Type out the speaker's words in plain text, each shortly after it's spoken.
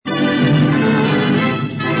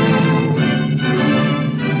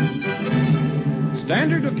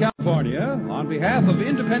Standard of California, on behalf of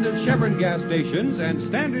independent Chevron gas stations and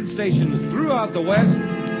standard stations throughout the West,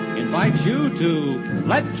 invites you to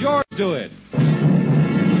Let George Do It.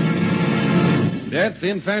 Death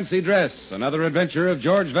in Fancy Dress, another adventure of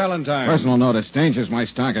George Valentine. Personal notice, danger's my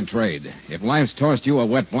stock and trade. If life's tossed you a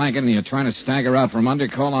wet blanket and you're trying to stagger out from under,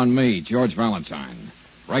 call on me, George Valentine.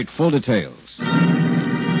 Write full details.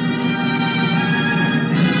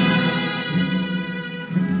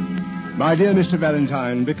 My dear Mr.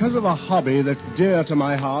 Valentine, because of a hobby that's dear to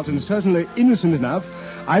my heart and certainly innocent enough,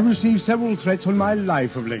 I've received several threats on my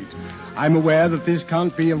life of late. I'm aware that this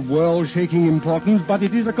can't be of world-shaking importance, but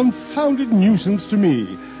it is a confounded nuisance to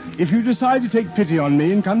me. If you decide to take pity on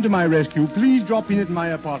me and come to my rescue, please drop in at my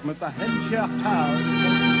apartment, the Hampshire Towers.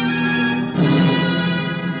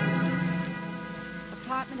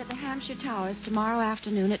 Apartment at the Hampshire Towers tomorrow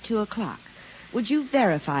afternoon at 2 o'clock. Would you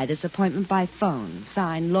verify this appointment by phone?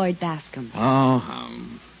 Signed, Lloyd Bascom.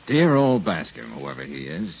 Dear old Bascom, whoever he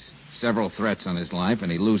is. Several threats on his life, and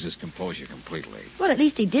he loses composure completely. Well, at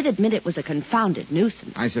least he did admit it was a confounded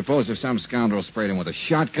nuisance. I suppose if some scoundrel sprayed him with a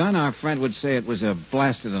shotgun, our friend would say it was a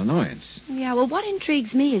blasted annoyance. Yeah, well, what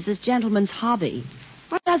intrigues me is this gentleman's hobby.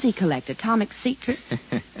 What does he collect? Atomic secrets?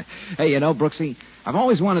 Hey, you know, Brooksy, I've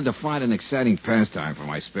always wanted to find an exciting pastime for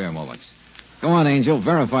my spare moments. Go on, Angel,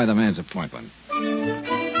 verify the man's appointment.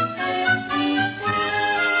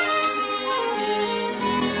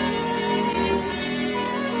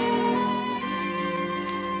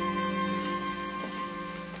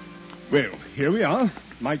 Well, here we are.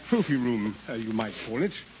 My trophy room, you might call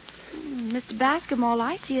it. Mr. Bascom, all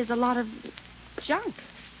I see is a lot of junk.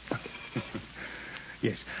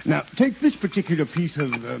 Yes. Now, take this particular piece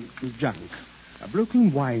of junk. A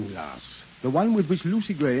broken wine glass. The one with which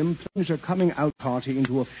Lucy Graham plunged her coming-out party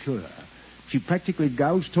into a furor. She practically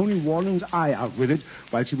gouged Tony Warren's eye out with it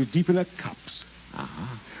while she was deep in her cups.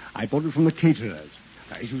 Uh-huh. I bought it from the caterers.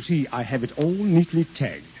 Now, as you see, I have it all neatly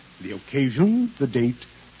tagged. The occasion, the date,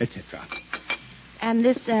 etc. And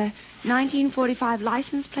this 1945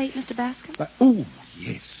 license plate, Mr. Bascom? Oh,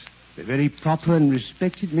 yes. The very proper and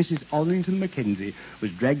respected Mrs. Orrington Mackenzie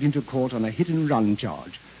was dragged into court on a hit-and-run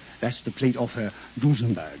charge. That's the plate off her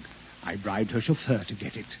Duesenberg. I bribed her chauffeur to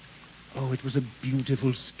get it. Oh, it was a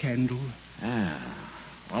beautiful scandal.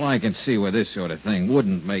 Well, I can see where this sort of thing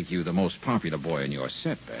wouldn't make you the most popular boy in your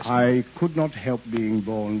set, Bascom. I could not help being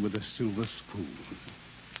born with a silver spoon.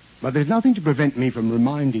 But there's nothing to prevent me from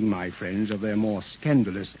reminding my friends of their more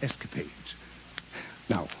scandalous escapades.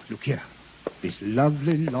 Now, look here. This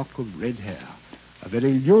lovely lock of red hair. A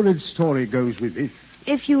very lurid story goes with this.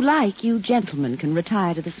 If you like, you gentlemen can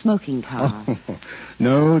retire to the smoking car.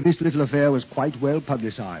 No, this little affair was quite well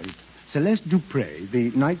publicized. Celeste Dupre,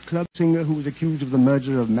 the nightclub singer who was accused of the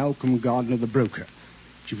murder of Malcolm Gardner, the broker.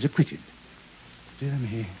 She was acquitted. Dear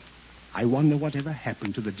me, I wonder whatever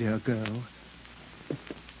happened to the dear girl.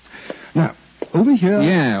 Now, over here...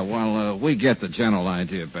 Yeah, well, we get the general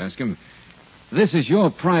idea, Bascom. This is your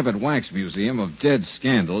private wax museum of dead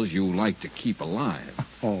scandals you like to keep alive.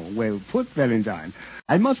 Oh, well put, Valentine.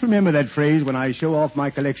 I must remember that phrase when I show off my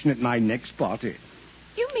collection at my next party.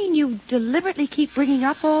 You mean you deliberately keep bringing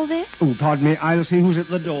up all this? Oh, pardon me. I'll see who's at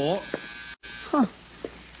the door. Huh.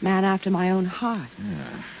 Man after my own heart.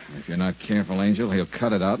 Yeah. If you're not careful, Angel, he'll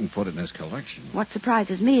cut it out and put it in his collection. What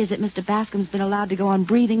surprises me is that Mr. Bascom's been allowed to go on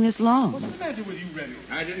breathing this long. What's the matter with you, Reynolds?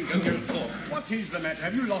 I didn't come here to talk. What is the matter?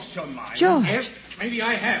 Have you lost your mind? George. Yes, maybe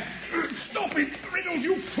I have. Stop it, Reynolds,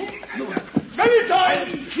 you fool.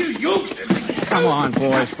 Valentine! Kill you. Come on,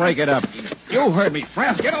 boys, break it up. You heard me,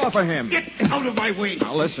 friends. Get off of him. Get out of my way.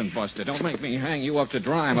 Now, listen, Buster. Don't make me hang you up to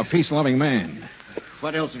dry. I'm a peace-loving man.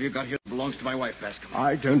 What else have you got here that belongs to my wife, Bascom?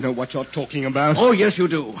 I don't know what you're talking about. Oh, yes, you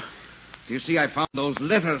do. You see, I found those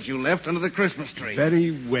letters you left under the Christmas tree.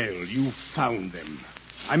 Very well, you found them.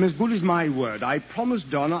 I'm as good as my word. I promised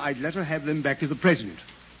Donna I'd let her have them back as a present.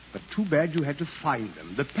 But too bad you had to find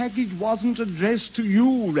them. The package wasn't addressed to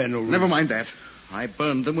you, Reynolds. Never mind that. I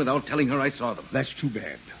burned them without telling her I saw them. That's too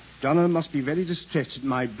bad. Donna must be very distressed at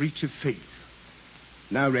my breach of faith.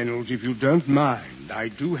 Now, Reynolds, if you don't mind, I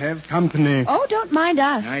do have company. Oh, don't mind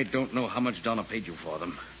us. I don't know how much Donna paid you for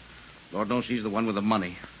them. Lord knows she's the one with the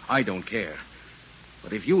money. I don't care.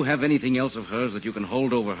 But if you have anything else of hers that you can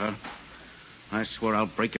hold over her, I swear I'll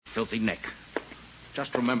break your filthy neck.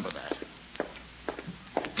 Just remember that.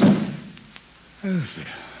 Oh, dear.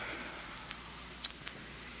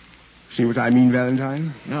 See what I mean,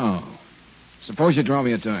 Valentine? No. Suppose you draw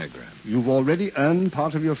me a diagram. You've already earned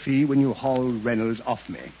part of your fee when you hauled Reynolds off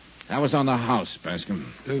me. That was on the house,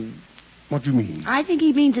 Bascom. What do you mean? I think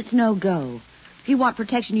he means it's no go. If you want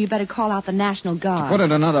protection, you better call out the National Guard. Put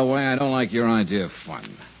it another way, I don't like your idea of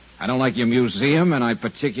fun. I don't like your museum, and I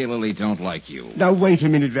particularly don't like you. Now, wait a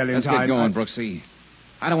minute, Valentine. Let's get going, Brooksy.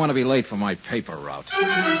 I don't want to be late for my paper route.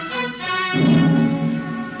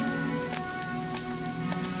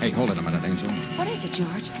 Hey, hold it a minute, Angel. What is it,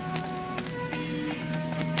 George?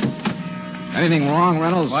 Anything wrong,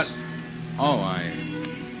 Reynolds? What? Oh,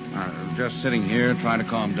 I'm just sitting here trying to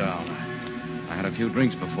calm down. I had a few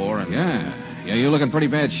drinks before, and... Yeah, you're looking pretty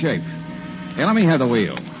bad shape. Hey, let me have the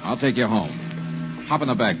wheel. I'll take you home. Hop in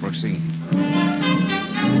the back, Brooksy.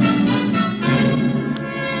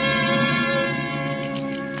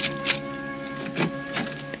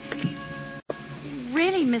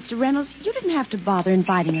 Really, Mr. Reynolds, you didn't have to bother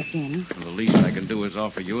inviting us in. The least I can do is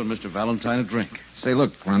offer you and Mr. Valentine a drink. Say,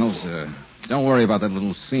 look, Reynolds, don't worry about that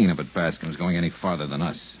little scene up at Bascom's going any farther than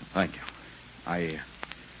us. Thank you.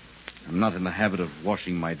 I'm not in the habit of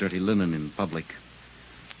washing my dirty linen in public.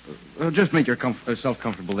 Just make yourself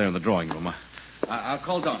comfortable there in the drawing room. I'll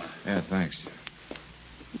call Donna. Yeah, thanks.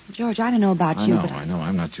 George, I don't know about you, but... I know.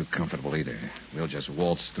 I'm not too comfortable either. We'll just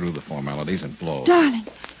waltz through the formalities and blow. Darling,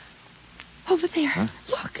 over there. Huh?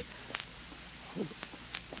 Look.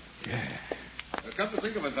 Yeah. Come to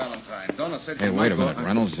think of it, Valentine, Donna said... Hey, wait a minute,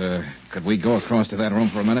 Reynolds. Could we go across to that room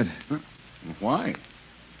for a minute? Huh? Why?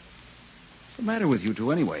 What's the matter with you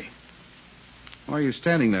two, anyway? Why are you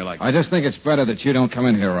standing there like that? I just think it's better that you don't come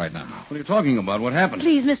in here right now. What are you talking about? What happened?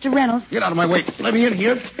 Please, Mr. Reynolds. Get out of my way. Let me in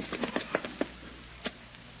here.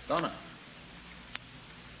 Donna.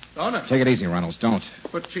 Donna. Take it easy, Reynolds. Don't.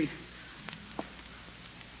 But she's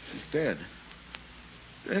dead.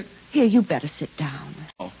 Dead? Here, you better sit down.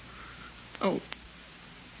 Oh.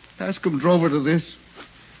 Bascom drove her to this.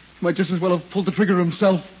 He might just as well have pulled the trigger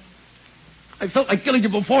himself. I felt like killing you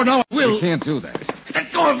before, now I will. You can't do that.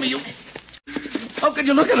 Let go of me, you... How can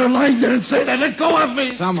you look at her lying there and say that? Let go of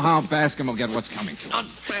me! Somehow Bascom will get what's coming to him. Not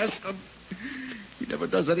Bascom. He never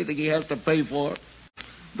does anything he has to pay for.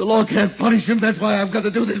 The law can't punish him. That's why I've got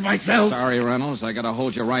to do this myself. Sorry, Reynolds. I got to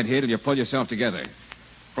hold you right here till you pull yourself together.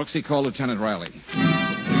 Brooksy, call Lieutenant Riley.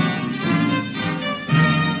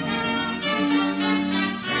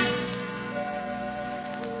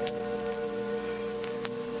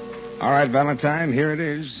 All right, Valentine, here it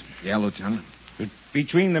is. Yeah, Lieutenant.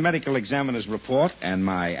 Between the medical examiner's report and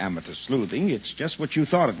my amateur sleuthing, it's just what you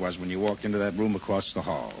thought it was when you walked into that room across the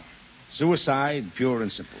hall. Suicide, pure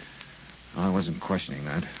and simple. I wasn't questioning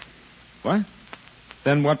that. What?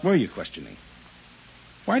 Then what were you questioning?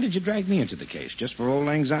 Why did you drag me into the case? Just for old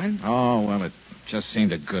lang syne? Oh, well, it just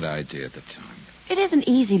seemed a good idea at the time. It isn't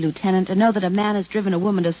easy, Lieutenant, to know that a man has driven a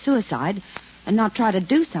woman to suicide and not try to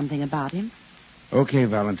do something about him. Okay,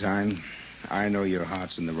 Valentine. I know your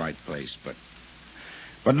heart's in the right place,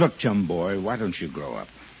 But look, chum boy, why don't you grow up?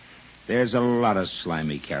 There's a lot of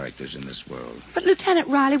slimy characters in this world. But, Lieutenant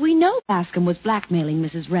Riley, we know Bascom was blackmailing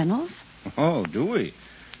Mrs. Reynolds. Oh, do we?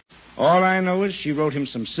 All I know is she wrote him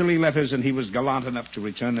some silly letters and he was gallant enough to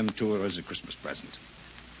return them to her as a Christmas present.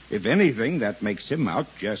 If anything, that makes him out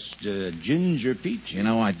just Ginger Peach. You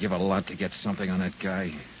know, I'd give a lot to get something on that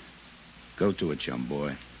guy. Go to it, chum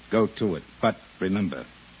boy. Go to it. But remember,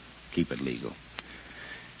 keep it legal.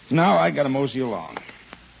 Now I got to mosey along.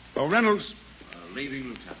 Oh, Reynolds. Leaving,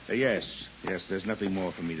 Lieutenant. Yes, there's nothing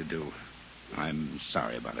more for me to do. I'm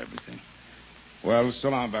sorry about everything. Well, so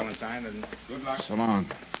long, Valentine, and good luck. So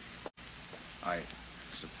long. I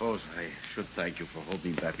suppose I should thank you for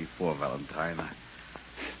holding that before, Valentine.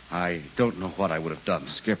 I don't know what I would have done.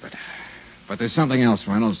 Skip it. But there's something else,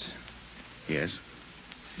 Reynolds. Yes?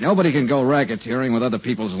 Nobody can go racketeering with other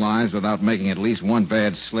people's lives without making at least one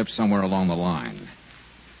bad slip somewhere along the line.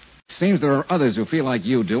 Seems there are others who feel like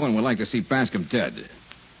you do and would like to see Bascom dead.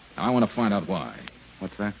 Now, I want to find out why.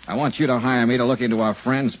 What's that? I want you to hire me to look into our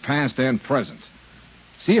friends, past and present.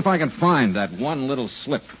 See if I can find that one little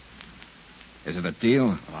slip. Is it a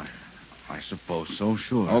deal? Well, I suppose so,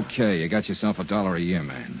 sure. Okay, you got yourself $1 a year,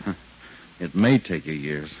 man. It may take you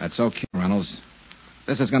years. That's okay, Reynolds.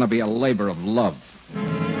 This is going to be a labor of love.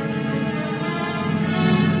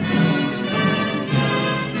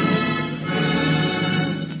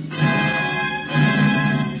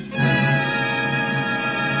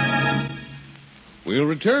 We'll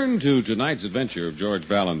return to tonight's adventure of George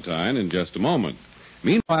Valentine in just a moment.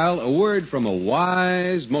 Meanwhile, a word from a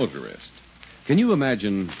wise motorist. Can you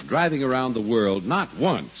imagine driving around the world not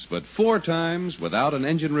once, but 4 times without an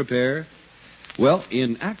engine repair? Well,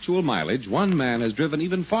 in actual mileage, one man has driven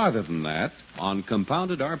even farther than that on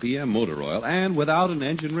compounded RPM motor oil and without an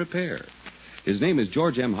engine repair. His name is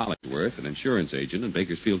George M. Hollingsworth, an insurance agent in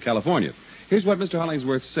Bakersfield, California. Here's what Mr.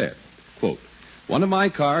 Hollingsworth said. Quote, One of my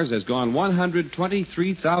cars has gone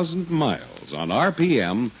 123,000 miles on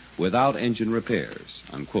RPM without engine repairs,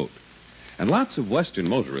 unquote. And lots of Western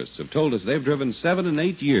motorists have told us they've driven 7 and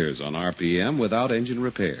 8 years on RPM without engine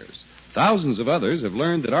repairs. Thousands of others have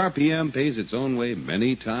learned that RPM pays its own way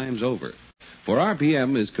many times over. For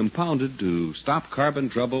RPM is compounded to stop carbon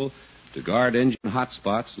trouble, to guard engine hot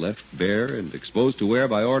spots left bare and exposed to wear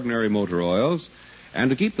by ordinary motor oils, and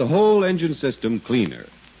to keep the whole engine system cleaner.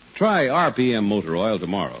 Try RPM motor oil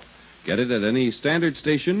tomorrow. Get it at any standard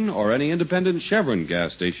station or any independent Chevron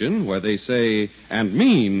gas station where they say and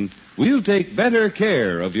mean, we'll take better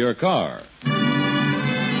care of your car.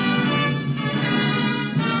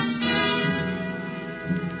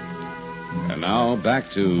 And now,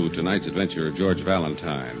 back to tonight's adventure of George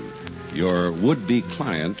Valentine. Your would-be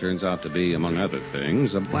client turns out to be, among other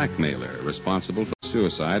things, a blackmailer responsible for the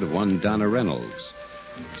suicide of one Donna Reynolds.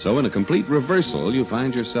 So, in a complete reversal, you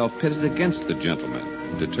find yourself pitted against the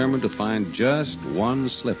gentleman, determined to find just one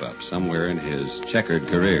slip-up somewhere in his checkered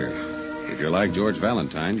career. If you're like George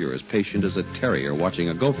Valentine, you're as patient as a terrier watching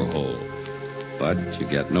a gopher hole. But you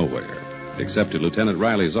get nowhere, except to Lieutenant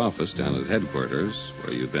Riley's office down at headquarters,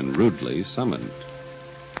 where you've been rudely summoned.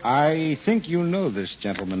 I think you know this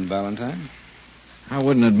gentleman, Valentine. I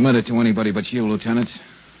wouldn't admit it to anybody but you, Lieutenant.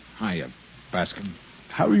 Hiya, Bascom.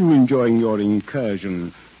 How are you enjoying your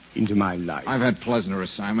incursion into my life? I've had pleasanter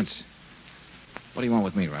assignments. What do you want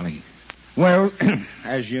with me, Riley? Well,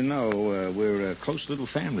 as you know, we're a close little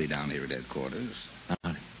family down here at headquarters.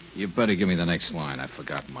 You better give me the next line. I've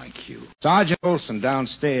forgotten my cue. Sergeant Olson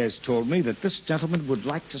downstairs told me that this gentleman would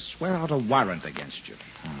like to swear out a warrant against you.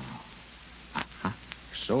 Oh. Uh-huh.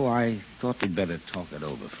 So I thought we'd better talk it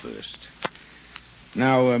over first.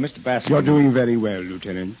 Now, Mr. Bascom... You're doing very well,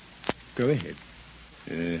 Lieutenant. Go ahead.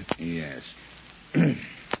 Yes.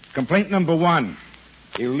 Complaint number 1,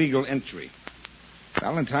 illegal entry.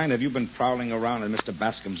 Valentine, have you been prowling around in Mr.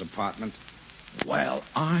 Bascom's apartment? Well,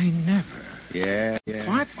 I never. Yeah.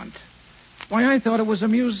 Apartment? Why, I thought it was a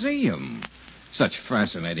museum. Such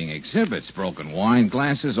fascinating exhibits, broken wine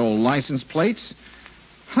glasses, old license plates.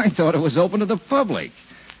 I thought it was open to the public.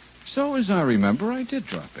 So, as I remember, I did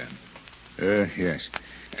drop in. Yes.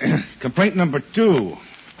 Complaint number 2,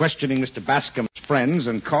 questioning Mr. Bascom's friends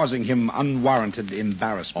and causing him unwarranted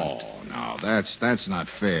embarrassment. Oh, no, that's not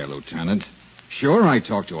fair, Lieutenant. Sure, I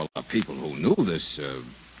talked to a lot of people who knew this,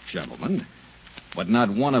 gentleman, but not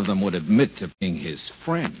one of them would admit to being his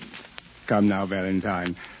friend. Come now,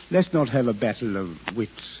 Valentine. Let's not have a battle of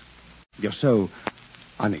wits. You're so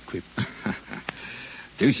unequipped.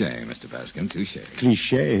 Touché, Mr. Bascom, touché.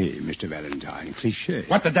 Cliché, Mr. Valentine, cliché.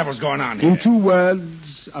 What the devil's going on here? In 2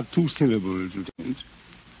 words of 2 syllables, Lieutenant.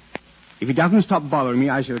 If he doesn't stop bothering me,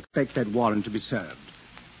 I shall expect that warrant to be served.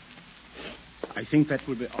 I think that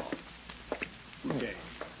will be all. Okay.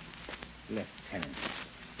 Lieutenant.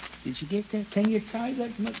 Did you get that? Can you tie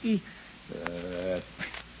that monkey?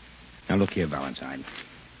 Now, look here, Valentine.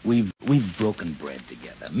 We've broken bread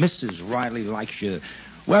together. Mrs. Riley likes you,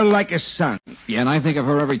 well, like a son. Yeah, and I think of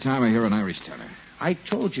her every time I hear an Irish tenor. I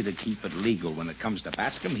told you to keep it legal when it comes to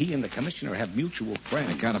Bascom. He and the commissioner have mutual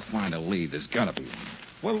friends. I gotta find a lead. There's gotta be one.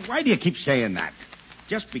 Well, why do you keep saying that?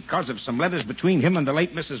 Just because of some letters between him and the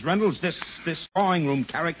late Mrs. Reynolds, this drawing room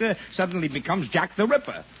character suddenly becomes Jack the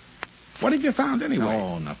Ripper. What have you found, anyway?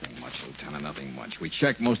 Oh, nothing much, Lieutenant, nothing much. We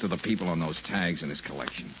checked most of the people on those tags in his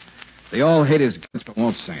collection. They all hate his guts but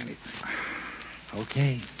won't say anything.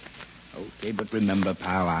 Okay, but remember,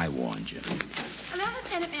 pal, I warned you. Hello,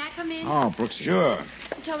 Lieutenant. May I come in? Oh, Brooks. Sure.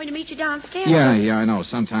 You told me to meet you downstairs. Yeah, I know.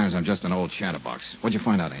 Sometimes I'm just an old chatterbox. What'd you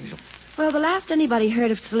find out, Angel? Well, the last anybody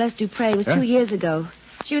heard of Celeste Dupre was 2 years ago.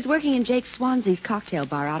 She was working in Jake Swansea's cocktail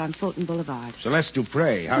bar out on Fulton Boulevard. Celeste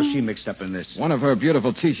Dupre, how's she mixed up in this? One of her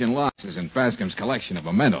beautiful Titian locks is in Bascom's collection of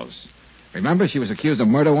mementos. Remember, she was accused of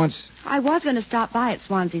murder once? I was going to stop by at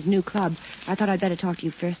Swansea's new club. I thought I'd better talk to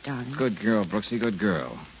you first, darling. Good girl, Brooksy, good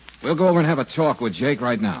girl. We'll go over and have a talk with Jake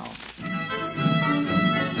right now.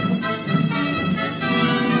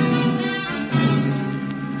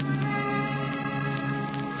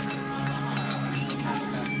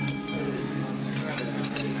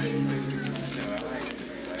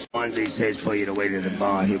 Swansea says for you to wait at the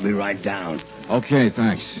bar. He'll be right down. Okay,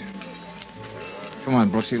 thanks. Come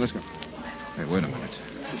on, Brooksy, let's go. Hey, wait a minute.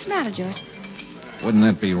 What's the matter, George? Wouldn't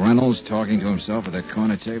that be Reynolds talking to himself at that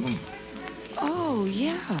corner table? Oh,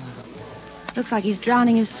 yeah. Looks like he's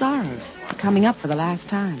drowning his sorrows. Coming up for the last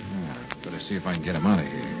time. Yeah, better see if I can get him out of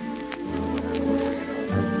here.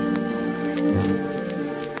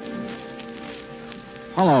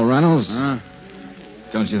 Hello, Reynolds. Huh?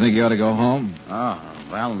 Don't you think you ought to go home? Oh,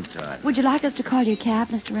 Valentine. Would you like us to call you a cab,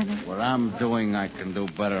 Mr. Reynolds? What I'm doing, I can do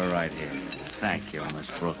better right here. Thank you, Miss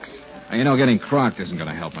Brooks. Now, you know, getting crocked isn't going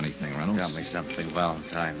to help anything, Reynolds. Tell me something,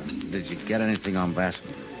 Valentine. Did you get anything on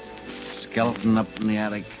Bascom? Skeleton up in the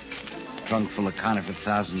attic? Trunk full of counterfeit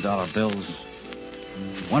 $1,000 bills?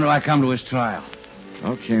 When do I come to his trial?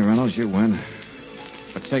 Okay, Reynolds, you win.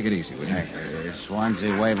 But take it easy, will you? Hey, is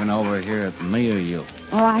Swansea waving over here at me or you?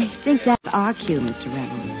 Oh, I think that's our cue, Mr.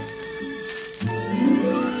 Reynolds.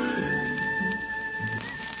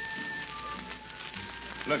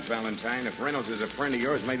 Look, Valentine, if Reynolds is a friend of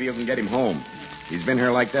yours, maybe you can get him home. He's been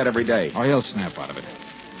here like that every day. Oh, he'll snap out of it.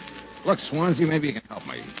 Look, Swansea, maybe you can help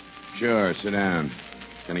me. Sure, sit down.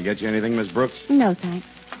 Can I get you anything, Miss Brooks? No, thanks.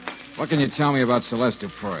 What can you tell me about Celeste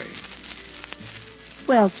Dupre?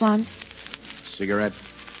 Well, Swan, Cigarette?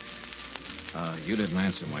 You didn't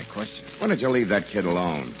answer my question. Why don't you leave that kid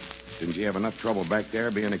alone? Didn't you have enough trouble back there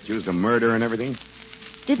being accused of murder and everything?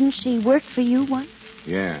 didn't she work for you once?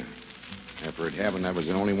 Yeah. After it happened, I was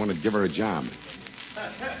the only one to give her a job.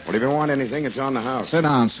 Well, if you want anything, it's on the house. Sit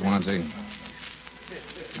down, Swansea.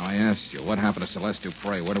 Now, I asked you, what happened to Celeste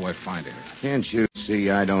Dupre? Where do I find her? Can't you see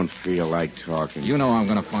I don't feel like talking? You know I'm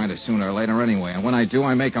going to find her sooner or later anyway, and when I do,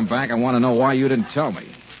 I may come back. I want to know why you didn't tell me.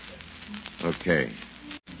 Okay.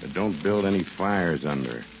 But don't build any fires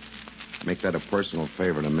under her. Make that a personal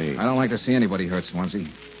favor to me. I don't like to see anybody hurt, Swansea.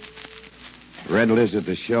 Red lives at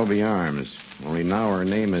the Shelby Arms. Only now her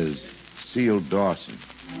name is Seal Dawson.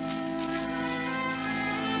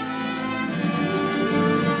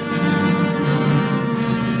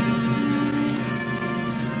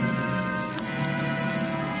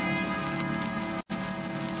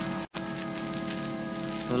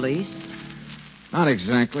 Police? Not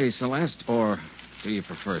exactly, Celeste, or do you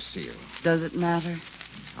prefer Seal? Does it matter?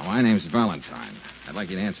 Now, my name's Valentine. I'd like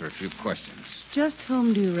you to answer a few questions. Just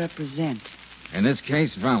whom do you represent? In this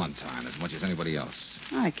case, Valentine, as much as anybody else.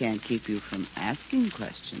 I can't keep you from asking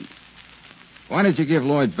questions. Why did you give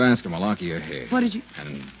Lloyd Bascom a lock of your hair? What did you...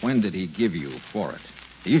 And when did he give you for it?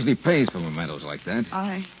 He usually pays for mementos like that.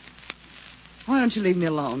 Why don't you leave me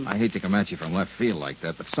alone? I hate to come at you from left field like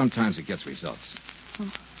that, but sometimes it gets results.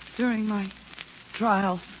 Oh, during my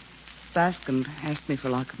trial, Bascom asked me for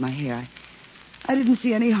a lock of my hair. I didn't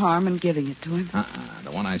see any harm in giving it to him.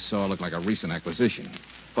 The one I saw looked like a recent acquisition.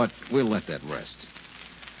 But we'll let that rest.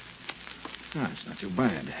 It's not too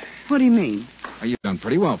bad. What do you mean? Well, you've done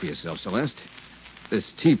pretty well for yourself, Celeste.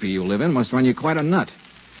 This teepee you live in must run you quite a nut.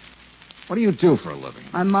 What do you do for a living?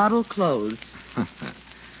 I model clothes.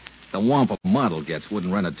 The wamp a model gets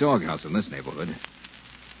wouldn't rent a doghouse in this neighborhood.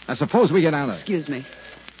 Now, suppose we get out of... Excuse me.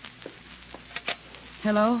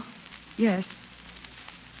 Hello? Yes.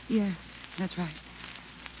 Yes, that's right.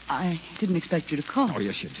 I didn't expect you to call. Oh,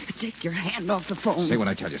 yes, you did. Take your hand off the phone. Say what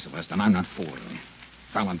I tell you, Celeste, and I'm not fooling.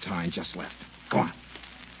 Valentine just left. Go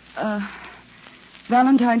on.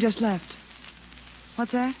 Valentine just left.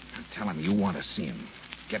 What's that? Tell him you want to see him.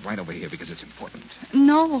 Get right over here because it's important.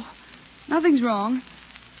 No, nothing's wrong.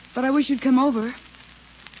 But I wish you'd come over.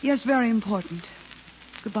 Yes, very important.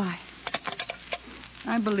 Goodbye.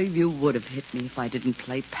 I believe you would have hit me if I didn't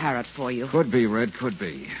play parrot for you. Could be, Red, could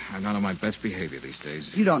be. I'm not on my best behavior these days.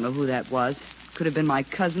 You don't know who that was. Could have been my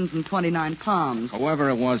cousin from 29 Palms. Whoever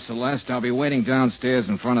it was, Celeste, I'll be waiting downstairs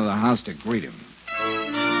in front of the house to greet him.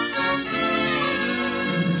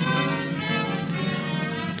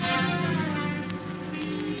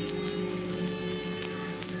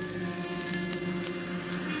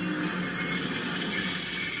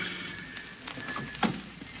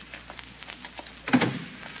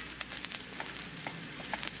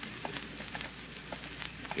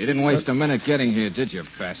 You didn't waste a minute getting here, did you,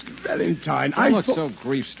 Bascom? Valentine, Don't look so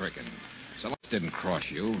grief-stricken. Celeste didn't cross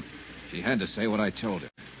you. She had to say what I told her.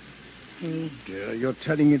 Oh, dear, you're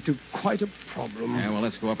turning into quite a problem. Yeah, well,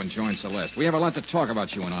 let's go up and join Celeste. We have a lot to talk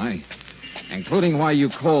about, you and I, including why you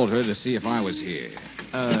called her to see if I was here.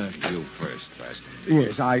 You first, Bascom.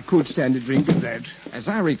 Yes, I could stand a drink of that. As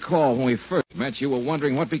I recall, when we first met, you were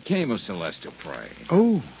wondering what became of Celeste Dupre.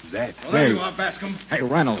 Oh, that. Well, there you are, Bascom. Hey,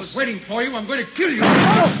 Reynolds. I was waiting for you. I'm going to kill you. No!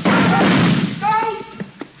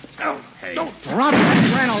 Hey. Don't Drop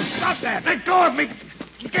it, Reynolds. stop that! Let go of me.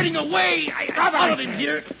 He's getting away. I followed him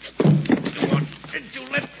here. Did you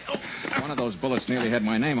let... Oh. One of those bullets nearly had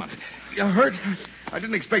my name on it. You hurt? I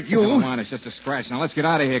didn't expect you. Never mind, it's just a scratch. Now, let's get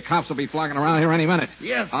out of here. Cops will be flocking around here any minute.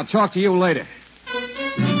 Yes. I'll talk to you later.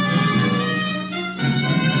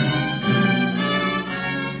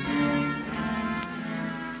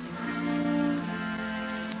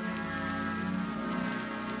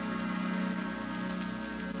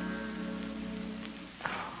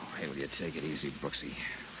 Oh, hey, will you take it easy, Brooksy?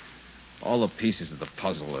 All the pieces of the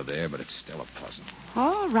puzzle are there, but it's still a puzzle.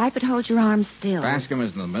 All right, but hold your arms still. Bascom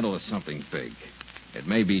is in the middle of something big. It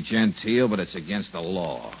may be genteel, but it's against the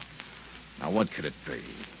law. Now, what could it be?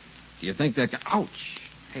 Do you think that... Ouch!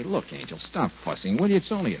 Hey, look, Angel, stop fussing, will you?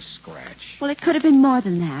 It's only a scratch. Well, it could have been more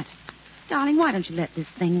than that. Darling, why don't you let this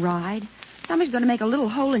thing ride? Somebody's going to make a little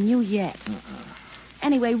hole in you yet.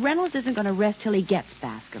 Anyway, Reynolds isn't going to rest till he gets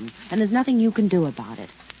Bascom, and there's nothing you can do about it.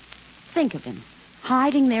 Think of him,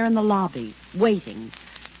 hiding there in the lobby, waiting.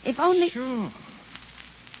 If only...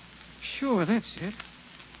 Sure, that's it.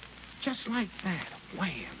 Just like that.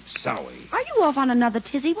 Wham, zowie. Are you off on another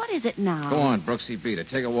tizzy? What is it now? Go on, Brooksy, beat it.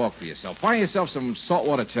 Take a walk for yourself. Buy yourself some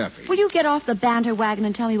saltwater taffy. Will you get off the banter wagon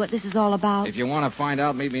and tell me what this is all about? If you want to find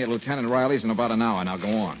out, meet me at Lieutenant Riley's in about an hour. Now, go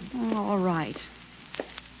on. Oh, all right.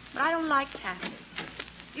 But I don't like taffy.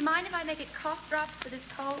 Do you mind if I make it cough drops for this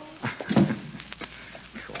cold?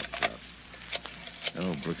 Cough drops.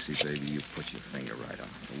 Oh, Brooksy, baby, you put your finger right on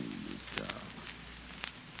it. Ooh, you dog.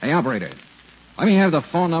 Hey, operator. Let me have the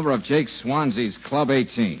phone number of Jake Swansea's Club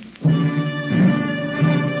 18.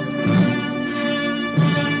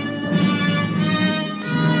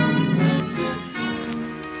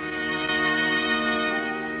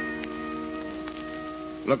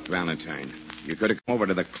 Look, Valentine, you could have come over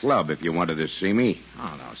to the club if you wanted to see me.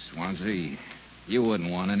 Oh, no, Swansea. You wouldn't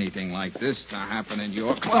want anything like this to happen in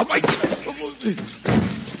your club.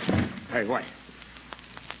 Hey, what?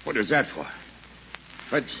 What is that for?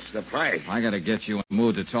 What's the price? I gotta get you in the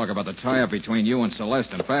mood to talk about the tie-up between you and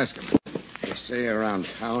Celeste and Bascom. They say around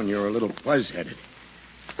town you're a little buzz-headed.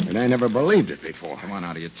 And I never believed it before. Come on,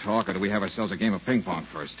 out of your talk, or do we have ourselves a game of ping pong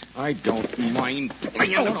first? I don't mind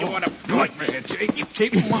playing if you want to do it. Jake. You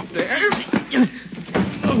keep him up there.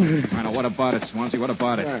 I know. What about it, Swansea? What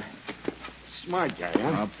about it? Smart guy, huh?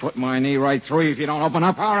 I'll put my knee right through you if you don't open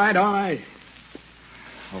up. All right.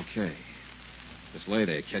 Okay. Just lay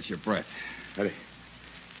there. Catch your breath. What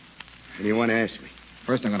do you want to ask me?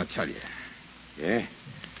 First, I'm going to tell you. Yeah?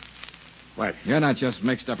 What? You're not just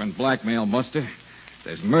mixed up in blackmail, Buster.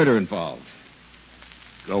 There's murder involved.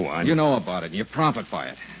 Go on. You know about it, and you profit by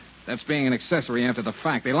it. That's being an accessory after the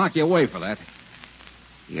fact. They lock you away for that.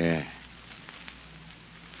 Yeah.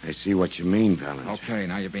 I see what you mean, Valentine. Okay,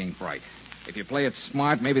 now you're being bright. If you play it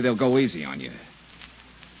smart, maybe they'll go easy on you.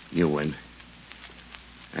 You win.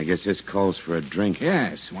 I guess this calls for a drink.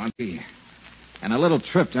 Yes, Swansea. And a little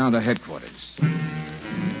trip down to headquarters.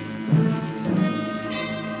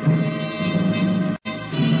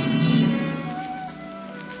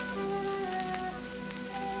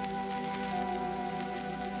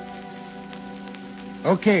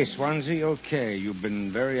 Okay, Swansea, okay. You've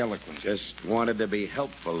been very eloquent. Just wanted to be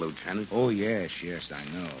helpful, Lieutenant. Oh, yes, I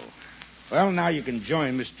know. Well, now you can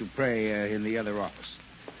join Miss Dupre in the other office.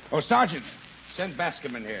 Oh, Sergeant, send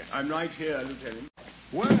Bascom in here. I'm right here, Lieutenant.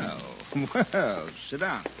 Well, sit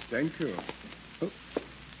down. Thank you. Oh,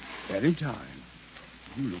 Valentine,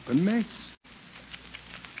 you look a mess.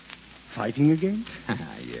 Fighting again?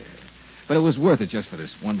 Yeah. But it was worth it just for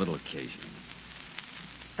this one little occasion.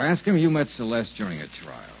 Bascom, you met Celeste during a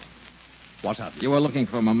trial. What of it? You were looking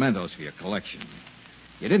for mementos for your collection.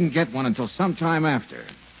 You didn't get one until some time after,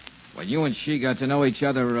 when you and she got to know each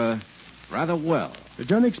other rather well. But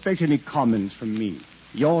don't expect any comments from me.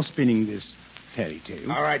 You're spinning this fairy tale.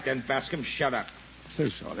 All right, then, Bascom, shut up. So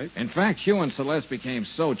sorry. In fact, you and Celeste became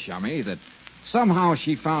so chummy that somehow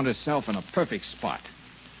she found herself in a perfect spot.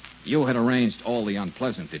 You had arranged all the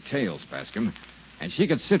unpleasant details, Bascom, and she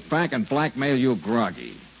could sit back and blackmail you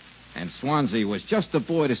groggy. And Swansea was just the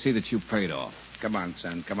boy to see that you paid off. Come on,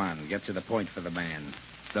 son, come on. Get to the point for the man.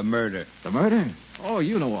 The murder. The murder? Oh,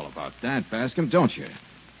 you know all about that, Bascom, don't you?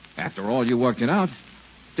 After all, you worked it out.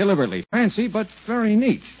 Deliberately fancy, but very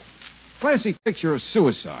neat. Classic picture of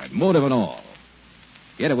suicide, motive and all.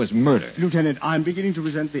 Yet it was murder. Lieutenant, I'm beginning to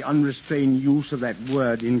resent the unrestrained use of that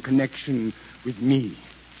word in connection with me.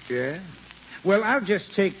 Yeah? Well, I'll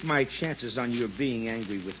just take my chances on your being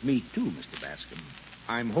angry with me, too, Mr. Bascom.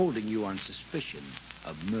 I'm holding you on suspicion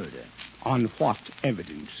of murder. On what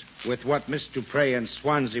evidence? With what Miss Dupre and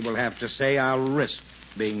Swansea will have to say, I'll risk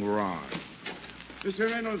being wrong.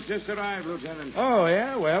 Mr. Reynolds just arrived, Lieutenant. Oh,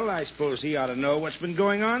 yeah? Well, I suppose he ought to know what's been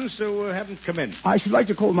going on, so have him come in. I should like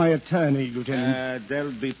to call my attorney, Lieutenant.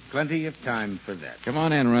 There'll be plenty of time for that. Come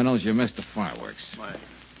on in, Reynolds. You missed the fireworks. Why,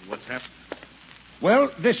 what's happened?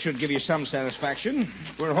 Well, this should give you some satisfaction.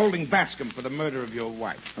 We're holding Bascom for the murder of your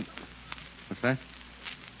wife. What's that?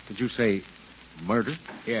 Did you say murder?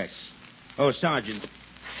 Yes. Oh, Sergeant,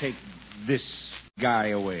 take this guy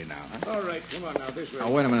away now. Huh? All right, come on now, this way.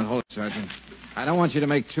 Oh, wait a minute. Hold it, Sergeant. I don't want you to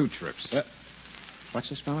make two trips. What's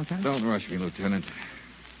this, Valentine? Don't rush me, Lieutenant.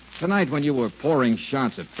 Tonight when you were pouring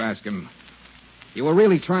shots at Bascom, you were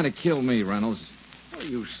really trying to kill me, Reynolds. What are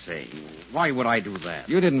you saying? Why would I do that?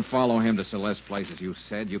 You didn't follow him to Celeste's place as you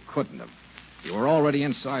said. You couldn't have. You were already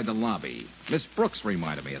inside the lobby. Miss Brooks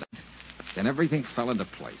reminded me of that. Then everything fell into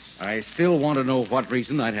place. I still want to know what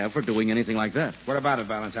reason I'd have for doing anything like that. What about it,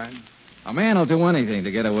 Valentine? A man will do anything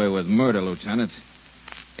to get away with murder, Lieutenant.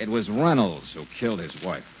 It was Reynolds who killed his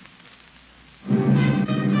wife.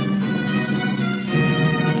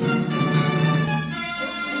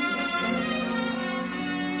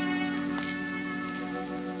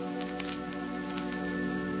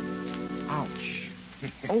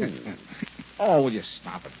 Oh, will you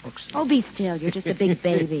stop it, Brooks? Oh, be still. You're just a big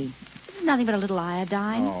baby. This is nothing but a little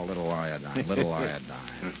iodine. Oh, little iodine, little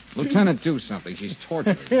iodine. Lieutenant, do something. She's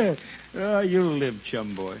torturing me. Oh, you live,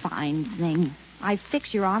 chum boy. Fine thing. I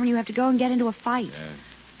fix your arm and you have to go and get into a fight.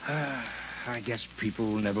 I guess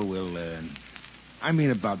people never will learn. I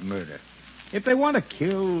mean about murder. If they want to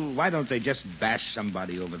kill, why don't they just bash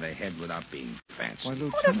somebody over the head without being fancy?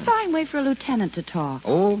 What a fine way for a lieutenant to talk.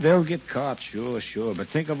 Oh, they'll get caught, sure. But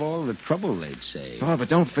think of all the trouble they'd save. Oh, but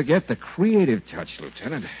don't forget the creative touch,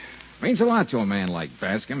 Lieutenant. Means a lot to a man like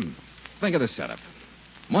Bascom. Think of the setup.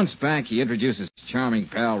 Months back, he introduces his charming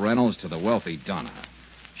pal Reynolds to the wealthy Donna.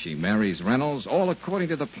 She marries Reynolds, all according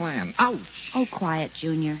to the plan. Ouch! Oh, quiet,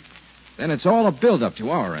 Junior. Then it's all a build-up to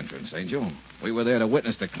our entrance, Angel. We were there to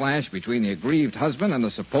witness the clash between the aggrieved husband and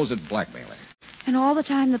the supposed blackmailer. And all the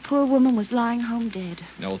time the poor woman was lying home dead.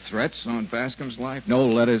 No threats on Bascom's life, no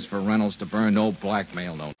letters for Reynolds to burn, no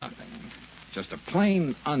blackmail, no nothing. Just a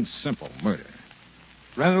plain, unsimple murder.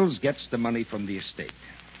 Reynolds gets the money from the estate,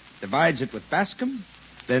 divides it with Bascom,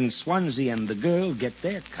 then Swansea and the girl get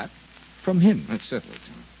their cut from him. That's it,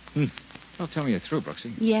 Lieutenant. Well, tell me you're through,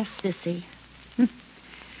 Brooksy. Yes, Sissy.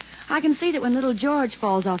 I can see that when little George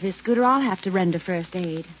falls off his scooter, I'll have to render first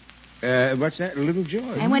aid. What's that? Little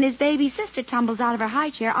George? And when his baby sister tumbles out of her high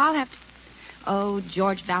chair, I'll have to... Oh,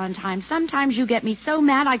 George Valentine, sometimes you get me so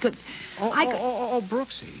mad I could... Oh,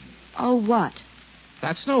 Brooksy. Oh, what?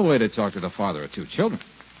 That's no way to talk to the father of two children.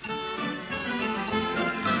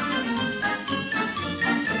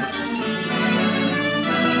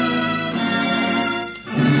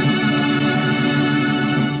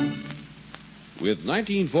 With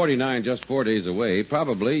 1949 just 4 days away,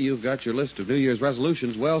 probably you've got your list of New Year's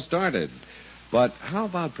resolutions well started. But how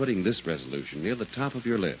about putting this resolution near the top of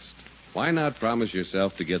your list? Why not promise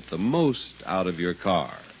yourself to get the most out of your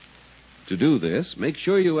car? To do this, make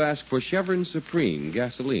sure you ask for Chevron Supreme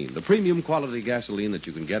gasoline, the premium quality gasoline that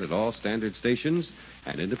you can get at all standard stations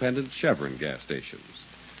and independent Chevron gas stations.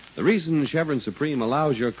 The reason Chevron Supreme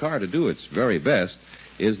allows your car to do its very best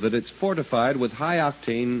is that it's fortified with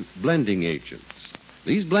high-octane blending agents.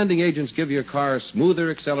 These blending agents give your car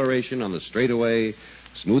smoother acceleration on the straightaway,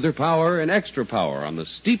 smoother power, and extra power on the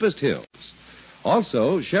steepest hills.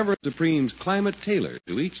 Also, Chevron Supreme's climate tailored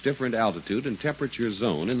to each different altitude and temperature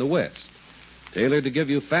zone in the West. Tailored to give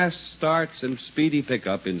you fast starts and speedy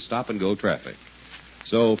pickup in stop-and-go traffic.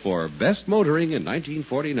 So, for best motoring in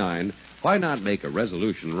 1949, why not make a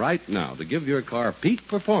resolution right now to give your car peak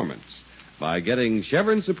performance by getting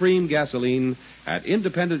Chevron Supreme gasoline at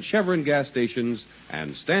independent Chevron gas stations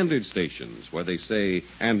and standard stations where they say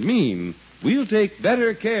and mean, we'll take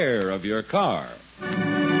better care of your car.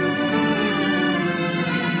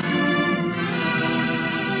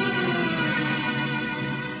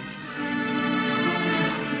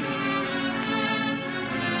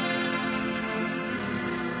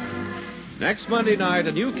 Next Monday night,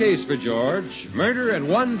 a new case for George, Murder and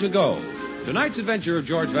One to Go. Tonight's adventure of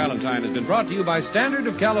George Valentine has been brought to you by Standard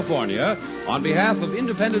of California on behalf of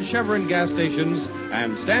independent Chevron gas stations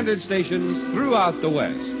and standard stations throughout the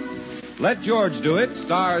West. Let George Do It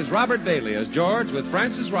stars Robert Bailey as George with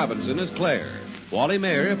Frances Robinson as Claire. Wally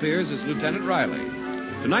Mayer appears as Lieutenant Riley.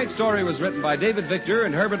 Tonight's story was written by David Victor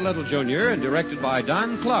and Herbert Little Jr. and directed by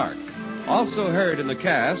Don Clark. Also heard in the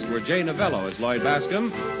cast were Jay Novello as Lloyd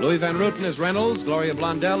Bascom, Louis Van Ruten as Reynolds, Gloria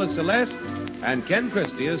Blondell as Celeste, and Ken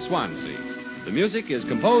Christie as Swansea. The music is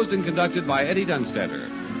composed and conducted by Eddie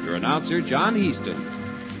Dunstetter. Your announcer, John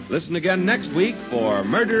Heaston. Listen again next week for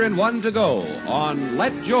Murder and One to Go on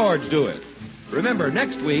Let George Do It. Remember,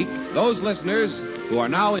 next week, those listeners who are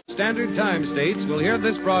now in Standard Time states will hear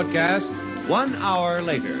this broadcast 1 hour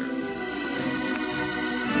later.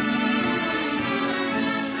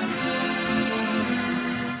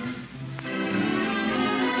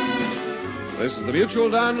 This is the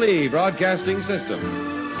Mutual Don Lee Broadcasting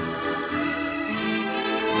System.